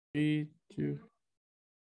Three, two.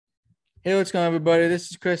 Hey, what's going on, everybody?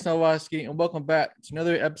 This is Chris Nowosky, and welcome back to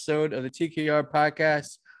another episode of the TKR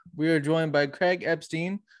Podcast. We are joined by Craig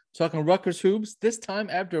Epstein, talking Rutgers hoops, this time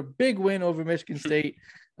after a big win over Michigan State,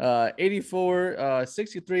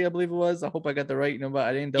 84-63, I believe it was. I hope I got that right, but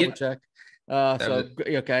I didn't double check.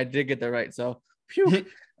 Okay, I did get that right. So, phew.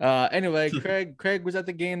 Anyway, Craig was at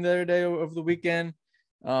the game the other day over the weekend.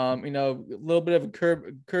 A little bit of a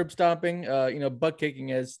curb stomping, butt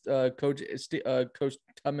kicking, as Coach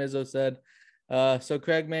Tom Izzo said. So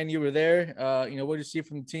Craig, man, you were there. What did you see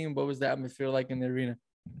from the team? What was the atmosphere like in the arena?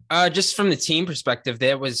 Just from the team perspective,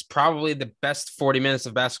 that was probably the best 40 minutes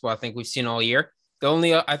of basketball I think we've seen all year.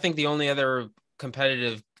 I think the only other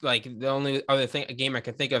competitive, the only other game I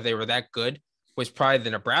can think of they were that good was probably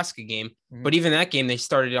the Nebraska game. Mm-hmm. But even that game, they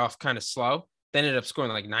started off kind of slow. They ended up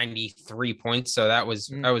scoring like 93 points. So that was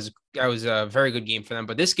a very good game for them.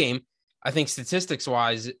 But this game, I think statistical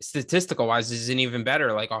wise, is an even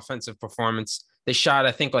better offensive performance. They shot,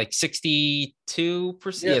 I think, like 62%.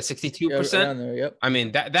 Yeah, 62%. Yep. I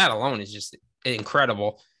mean, that alone is just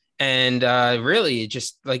incredible. And really,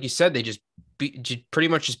 just like you said, they just pretty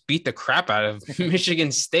much beat the crap out of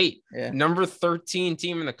Michigan State. Yeah. Number 13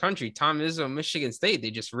 team in the country, Tom Izzo, Michigan State.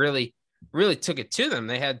 They just really took it to them.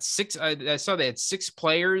 They had six. I saw they had six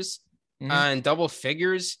players in double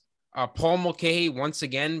figures. Paul Mulcahy once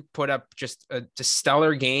again put up just a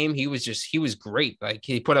stellar game. He was great.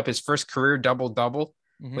 He put up his first career double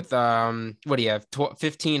with what do you have?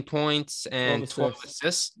 15 points and 12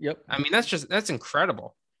 assists. Yep. I mean, that's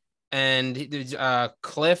incredible. And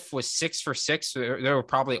Cliff was 6 for 6. They were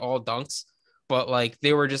probably all dunks. But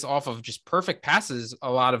they were just off of just perfect passes, a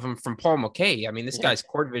lot of them from Paul Mulcahy. I mean, this guy's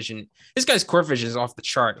court vision is off the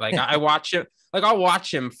chart. I watch it, I'll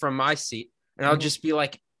watch him from my seat, and I'll just be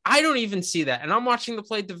like, I don't even see that, and I'm watching the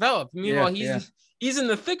play develop. Meanwhile, he's in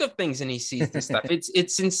the thick of things and he sees this stuff.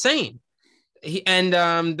 It's insane. And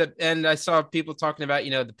I saw people talking about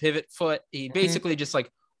the pivot foot. He basically just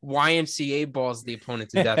YMCA balls the opponent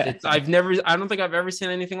to death. I don't think I've ever seen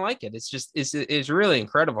anything like it. It's really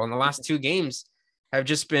incredible. And the last two games have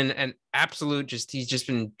just been an absolute, he's just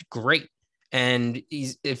been great. And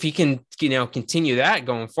if he can, continue that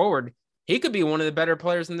going forward, he could be one of the better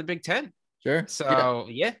players in the Big Ten. Sure. So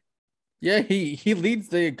yeah, he leads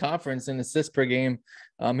the conference in assists per game.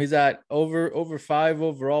 He's at over 5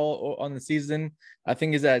 overall on the season. I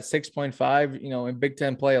think he's at 6.5, in Big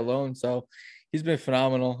Ten play alone. So he's been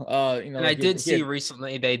phenomenal. And I did see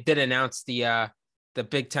recently they did announce the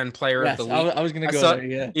Big Ten Player of the Week. I was going to go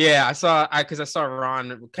there. Yeah, I saw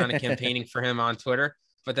Ron kind of campaigning for him on Twitter,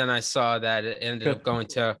 but then I saw that it ended up going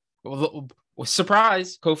to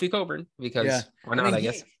surprise Kofi Cockburn because why not? I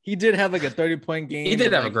guess he did have a 30-point game. He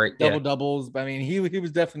did have a great double doubles. I mean, he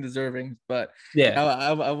was definitely deserving. But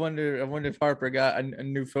I wonder if Harper got a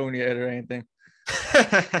new phone yet or anything.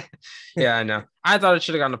 Yeah, I know. I thought it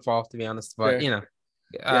should have gone to Paul, to be honest, but or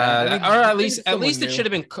at least it should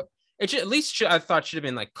have been. I thought should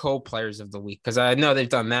have been co-players of the week, because I know they've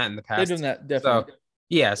done that in the past. They've done that definitely.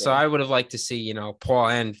 So I would have liked to see Paul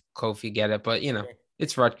and Kofi get it, but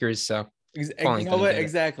it's Rutgers, so.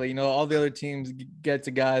 Exactly. All the other teams get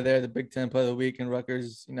a guy there, the Big Ten Player of the Week, and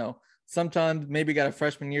Rutgers. Sometimes maybe got a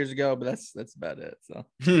freshman years ago, but that's about it. So.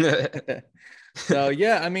 So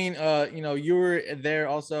yeah, I mean, you were there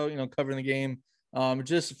also, covering the game.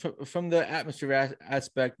 Just from the atmosphere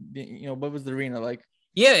aspect, what was the arena like?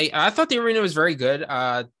 Yeah, I thought the arena was very good.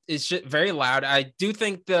 It's just very loud. I do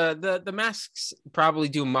think the masks probably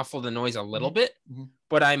do muffle the noise a little bit,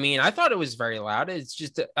 but I mean, I thought it was very loud. It's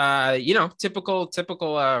just typical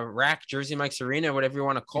rack Jersey Mike's arena, whatever you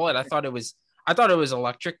want to call it. I thought it was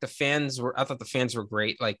electric. I thought the fans were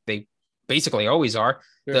great. They basically always are.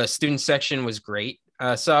 Sure. The student section was great.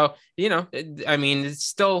 So I mean, it's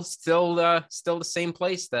still the same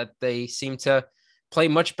place that they seem to play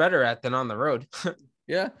much better at than on the road.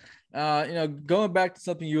 Yeah. Going back to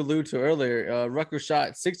something you alluded to earlier, Rutgers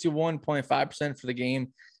shot 61.5% for the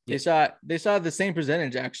game. They shot the same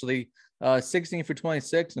percentage, actually, 16 for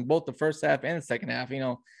 26 in both the first half and the second half.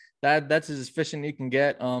 That's as efficient you can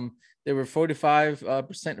get. They were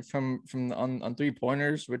 45% from on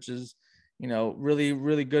 3-pointers, which is, really,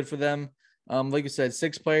 really good for them. Like you said,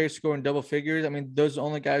 6 players scoring double figures. I mean, those are the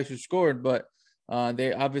only guys who scored, but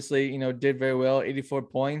they obviously, did very well, 84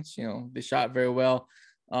 points. They shot very well.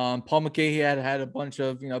 Paul Mulcahy had a bunch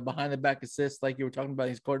of, behind the back assists, like you were talking about,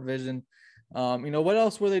 his court vision. What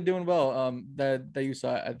else were they doing well that you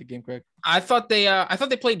saw at the game, Craig? I thought they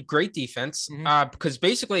played great defense because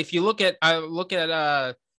basically, if you look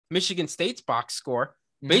at Michigan State's box score,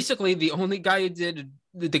 basically the only guy who did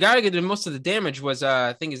the guy who did most of the damage was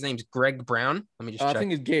I think his name's Greg Brown. Let me just check. I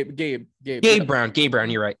think it's Gabe. Gabe Brown. Gabe Brown.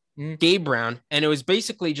 You're right. Mm-hmm. Gabe Brown, and it was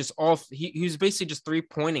basically just he was basically just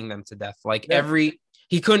 3-pointing them to death. Like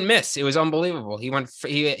he couldn't miss. It was unbelievable. He went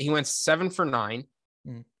 7 for 9.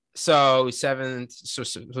 Mm-hmm. So 7. So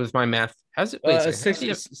with my math, how's it? Wait, 6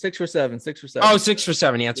 for 7. 6 for 7. Oh, 6 for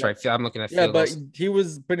 7. Yeah, that's right. I'm looking at field goals. But he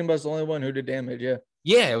was pretty much the only one who did damage. Yeah.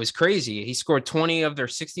 Yeah, it was crazy. He scored 20 of their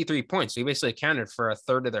 63 points. So he basically accounted for a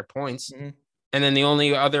third of their points. Mm-hmm. And then the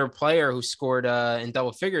only other player who scored in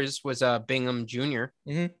double figures was Bingham Jr.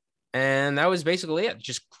 Mm-hmm. And that was basically it.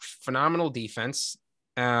 Just phenomenal defense.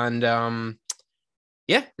 And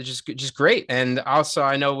yeah, it's just great. And also,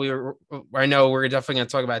 I know we're definitely going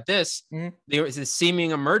to talk about this. Mm-hmm. There was the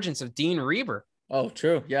seeming emergence of Dean Reber. Oh,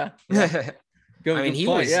 true. Yeah. Good he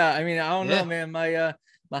point. Was. Yeah. I mean, I don't know, man.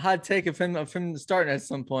 My hot take of him starting at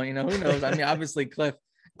some point. Who knows? I mean, obviously, Cliff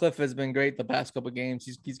has been great the past couple of games.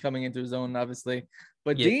 He's coming into his own, obviously.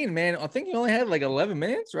 But Dean, man, I think he only had like 11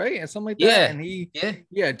 minutes, right? And something like that. Yeah. And he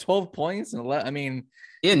had 12 points and 11. I mean,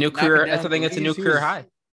 new career. I think it's a new career high.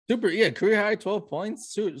 Career high, 12 points,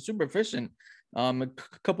 super efficient. A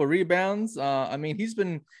couple rebounds. I mean, he's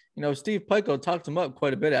been, Steve Pico talked him up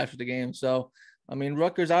quite a bit after the game. So, I mean,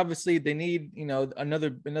 Rutgers, obviously they need,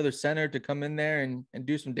 another center to come in there and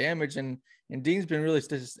do some damage. And Dean's been really,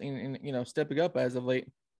 stepping up as of late.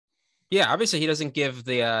 Yeah, obviously he doesn't give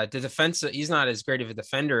the defense. He's not as great of a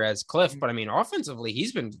defender as Cliff, but I mean, offensively,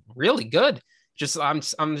 he's been really good. I'm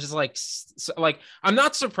just like I'm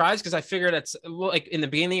not surprised because I figured like in the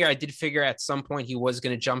beginning of the year, I did figure at some point he was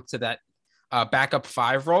going to jump to that backup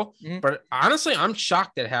 5 role. Mm-hmm. But honestly, I'm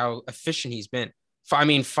shocked at how efficient he's been.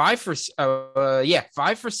 5 for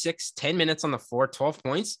 6, 10 minutes on the floor, 12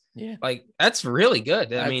 points. Yeah, like that's really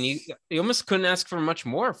good. I mean, you almost couldn't ask for much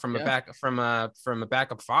more from a backup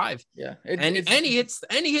 5. Yeah, and he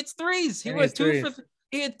hits threes. He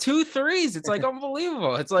had 2 threes. It's like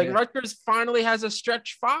unbelievable. It's like Rutgers finally has a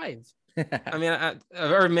stretch 5. I mean,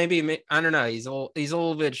 or maybe I don't know. He's a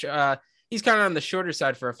little bit. He's kind of on the shorter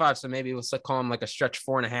side for a 5, so maybe we'll call him like a stretch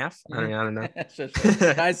 4.5. I don't know.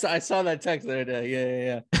 I saw that text the other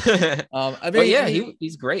day. Yeah. I mean,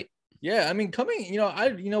 he's great. Yeah, I mean,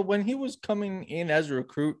 when he was coming in as a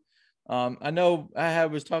recruit, I know I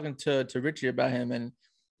was talking to Richie about him, and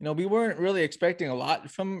we weren't really expecting a lot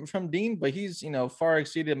from Dean, but he's far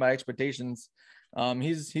exceeded my expectations.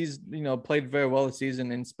 He's played very well this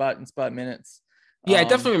season in spot minutes. Yeah, I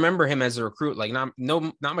definitely remember him as a recruit. Like not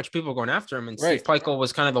much people going after him, and Steve Pico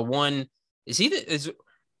was kind of the one.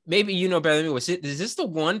 Maybe better than me? Is this the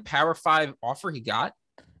one Power 5 offer he got?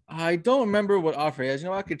 I don't remember what offer he has.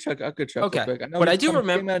 I could check. Okay, real quick. I do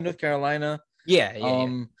remember out of North Carolina. Yeah.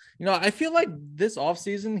 I feel like this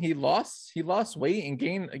offseason he lost weight and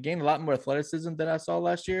gained a lot more athleticism than I saw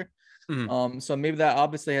last year. Mm-hmm. So maybe that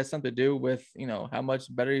obviously has something to do with how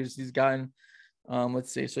much better he's gotten.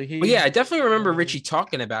 Let's see. So I definitely remember Richie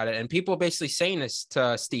talking about it, and people basically saying this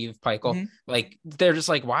to Steve Pico. Mm-hmm. Like they're just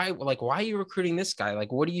like, why are you recruiting this guy?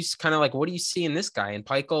 Like, what do you see in this guy? And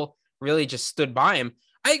Pico really just stood by him.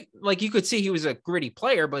 You could see he was a gritty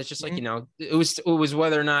player, but it's just like, it was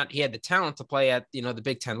whether or not he had the talent to play at, the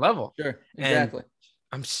Big Ten level. Sure. Exactly.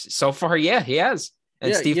 And so far, he has.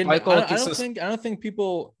 And Steve Pico, I don't think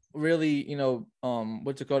people really,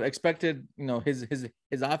 expected,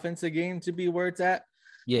 his offensive game to be where it's at.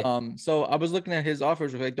 Yeah. So I was looking at his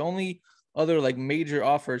offers. Like the only other major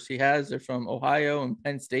offers he has are from Ohio and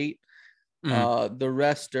Penn State. Mm-hmm. The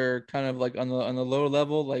rest are kind of like on the lower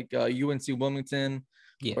level, like UNC Wilmington.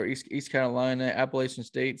 Yeah. Or East Carolina, Appalachian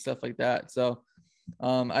State, stuff like that. So,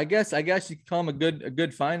 I guess you could call him a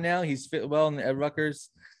good find now. He's fit well at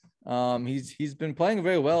Rutgers. He's been playing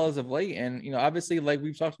very well as of late, and obviously, like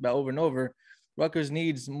we've talked about over and over, Rutgers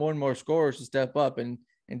needs more and more scorers to step up, and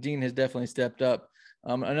Dean has definitely stepped up.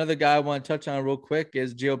 Another guy I want to touch on real quick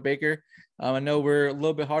is Geo Baker. I know we're a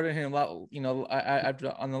little bit harder on him.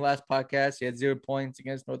 After on the last podcast, he had 0 points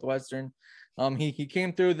against Northwestern. He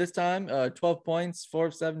came through this time, 12 points, 4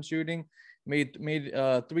 of 7 shooting, made 3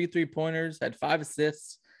 3-pointers, had 5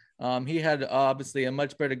 assists. He had obviously a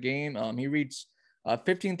much better game. He reached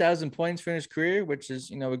 15,000 points for his career, which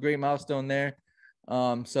is a great milestone there.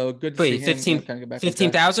 So good to see him.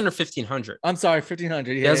 15,000 or 1,500? I'm sorry,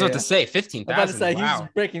 1,500. Yeah, I was about to say 15,000. Wow.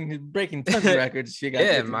 He's breaking tons of records.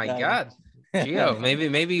 Yeah, my God. Gio,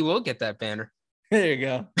 maybe we'll get that banner. There you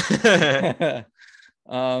go.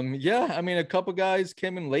 I mean, a couple guys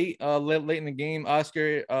came in late in the game.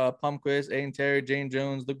 Oscar Palmquist, Aiden Terry, Jane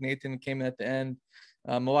Jones, Luke Nathan came in at the end.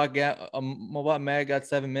 Mawat Mag got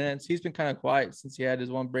 7 minutes. He's been kind of quiet since he had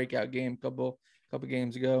his one breakout game couple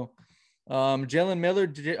games ago. Jalen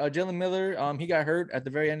Miller, he got hurt at the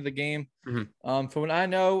very end of the game. From what I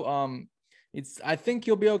know, I think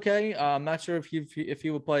he'll be okay. I'm not sure if he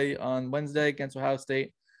will play on Wednesday against Ohio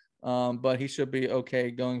State, but he should be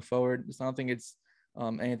okay going forward. I don't think it's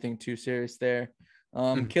anything too serious there.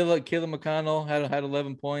 Caleb McConnell had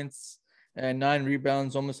 11 points and 9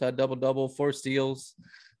 rebounds, almost had double, 4 steals.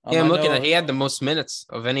 I'm looking at he had the most minutes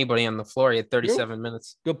of anybody on the floor. He had 37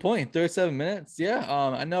 minutes. Good point. 37 minutes. Yeah.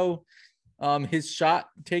 I know his shot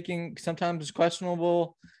taking sometimes is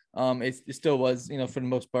questionable. It still was, for the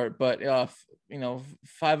most part, but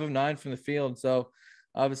 5 of 9 from the field. So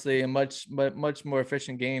obviously a much more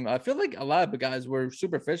efficient game. I feel like a lot of the guys were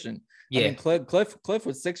super efficient. Yeah. I mean, Cliff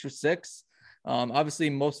was 6 for 6. Obviously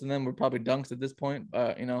most of them were probably dunks at this point.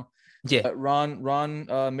 Yeah. But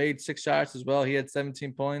Ron made 6 shots as well. He had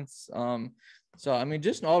 17 points. So I mean,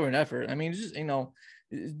 just an all-around effort. I mean, just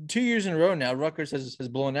 2 years in a row now, Rutgers has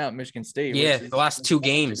blown out Michigan State. Yeah, the last 2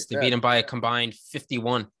 games they beat them by a combined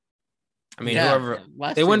 51. I mean, whoever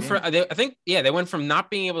they went for, I think, they went from not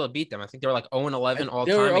being able to beat them. I think they were like 0-11 all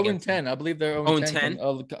time. They were 0-10. I believe they're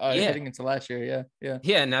 0-10. Heading into last year. Yeah.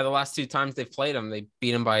 Yeah. Now the last 2 times they've played them, they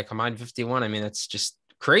beat them by a combined 51. I mean, that's just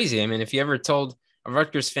crazy. I mean, if you ever told a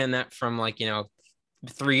Rutgers fan that from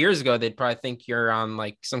 3 years ago, they'd probably think you're on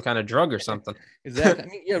like some kind of drug or something. Exactly. I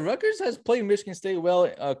mean, Rutgers has played Michigan State well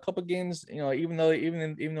a couple games, even though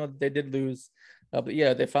they did lose. But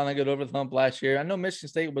they finally got over the hump last year. I know Michigan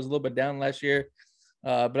State was a little bit down last year,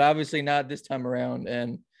 but obviously not this time around.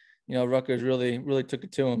 And, Rutgers really took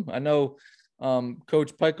it to him. I know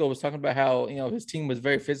Coach Pico was talking about how, his team was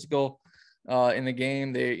very physical in the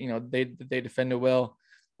game. They defended well.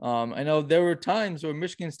 I know there were times where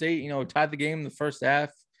Michigan State, tied the game in the first half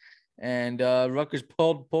and Rutgers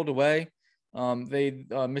pulled away.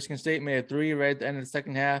 Michigan State made a 3 right at the end of the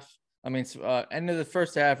second half. I mean, end of the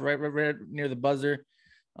first half, right near the buzzer.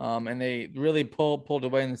 And they really pulled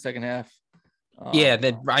away in the second half.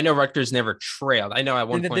 I know Rutgers never trailed. I know at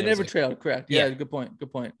one point they never trailed. Correct. Yeah. Good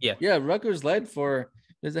point. Yeah. Rutgers led for,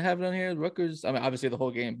 does it have it on here? Rutgers, I mean, obviously the whole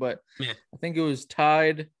game, but yeah. I think it was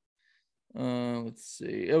tied. Let's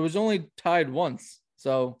see. It was only tied once.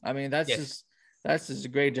 So, I mean, that's just a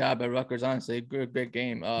great job by Rutgers, honestly. Great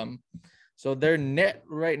game. So their net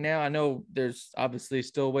right now, I know there's obviously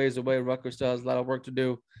still ways away. Rutgers still has a lot of work to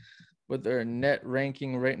do, but their net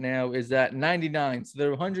ranking right now is at 99. So they're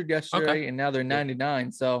 100 yesterday, and now they're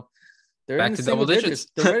 99. So they're back in the to single double digits.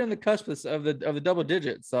 They're right in the cusp of the double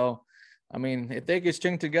digits. So, I mean, if they could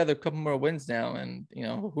string together a couple more wins now, and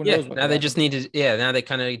who knows? Now they just need to. Now they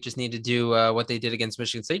kind of just need to do what they did against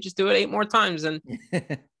Michigan State. Just do it 8 more times, and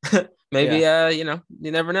maybe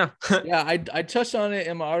you never know. I touched on it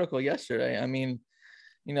in my article yesterday. I mean,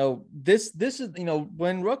 this is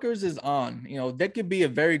when Rutgers is on, they could be a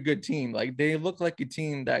very good team. Like they look like a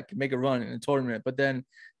team that could make a run in a tournament, but then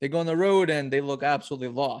they go on the road and they look absolutely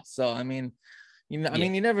lost. So I mean. I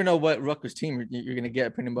mean, you never know what Rutgers team you're going to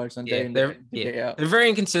get pretty much on day in, day out. They're very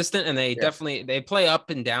inconsistent, and they definitely they play up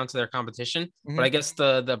and down to their competition. Mm-hmm. But I guess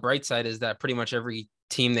the bright side is that pretty much every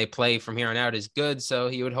team they play from here on out is good. So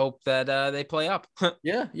you would hope that they play up.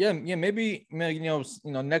 Maybe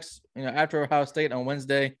next after Ohio State on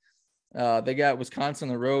Wednesday, they got Wisconsin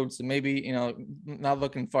on the road. So maybe not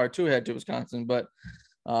looking far too ahead to Wisconsin, but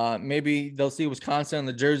maybe they'll see Wisconsin on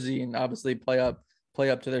the jersey and obviously play up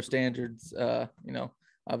to their standards,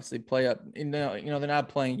 obviously play up, they're not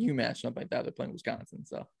playing UMass, something like that. They're playing Wisconsin.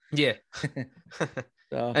 So, yeah.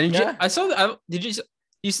 I saw that.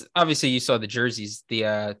 You obviously you saw the jerseys,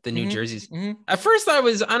 the new jerseys. Mm-hmm. At first I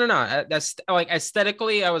don't know. That's like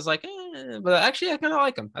aesthetically, I was like, but actually I kind of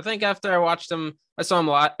like them. I think after I watched them, I saw them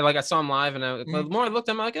live, and the more I looked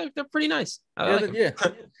at them, I'm like, they're pretty nice. Yeah.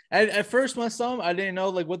 At first when I saw them, I didn't know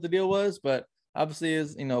like what the deal was, but obviously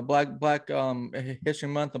is Black History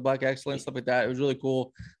Month and Black Excellence, stuff like that. It was really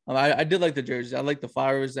cool. I did like the jerseys. I like the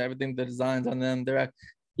flowers, everything, the designs on them. They're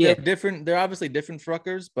different. They're obviously different for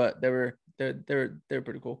Rutgers, but they're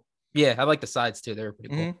pretty cool. Yeah, I like the sides too. They were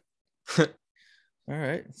pretty cool. All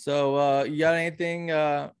right. So you got anything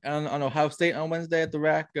on Ohio State on Wednesday at the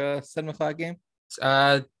RAC 7:00 game?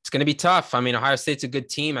 It's gonna be tough. I mean, Ohio State's a good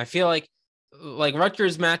team. I feel like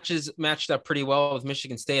Rutgers matched up pretty well with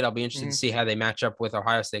Michigan State. I'll be interested to see how they match up with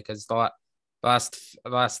Ohio State, because the last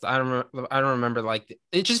I don't remember, like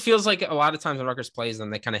it just feels like a lot of times when Rutgers plays them,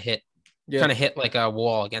 they kind of hit like a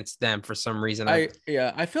wall against them for some reason. I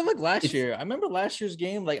feel like last year, I remember last year's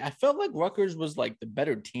game, like I felt like Rutgers was like the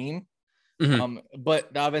better team. Mm-hmm.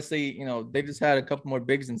 But obviously, they just had a couple more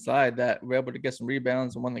bigs inside that were able to get some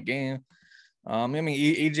rebounds and won the game. I mean,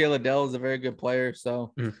 EJ Liddell is a very good player,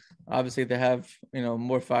 so obviously they have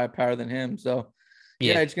more firepower than him. So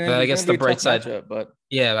yeah, Yeah, but I guess be the a tough bright side, matchup, but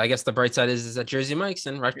yeah, I guess the bright side is that Jersey Mike's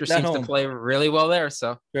and Rutgers at seems to home. play really well there.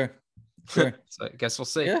 So Sure. Sure. so I guess we'll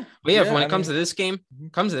see. Yeah. But yeah, when I it comes mean, to this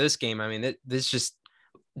game, I mean, this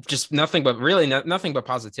just nothing but really nothing but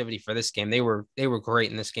positivity for this game. They were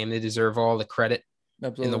great in this game. They deserve all the credit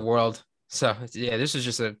in the world. So yeah, this was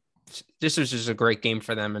just a great game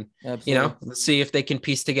for them. And let's see if they can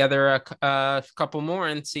piece together a couple more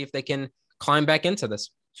and see if they can climb back into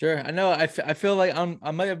this. Sure. I know. I feel like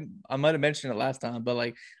I might have mentioned it last time, but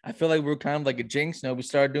like I feel like we're kind of like a jinx. We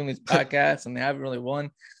started doing these podcasts and they haven't really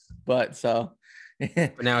won, but so.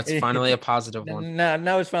 But now it's finally a positive one.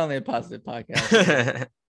 Now it's finally a positive podcast.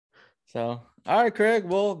 So, all right, Craig.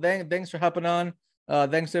 Well, thanks for hopping on.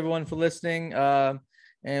 Thanks everyone for listening. And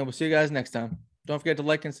we'll see you guys next time. Don't forget to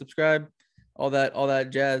like and subscribe, all that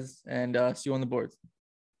jazz, and see you on the boards.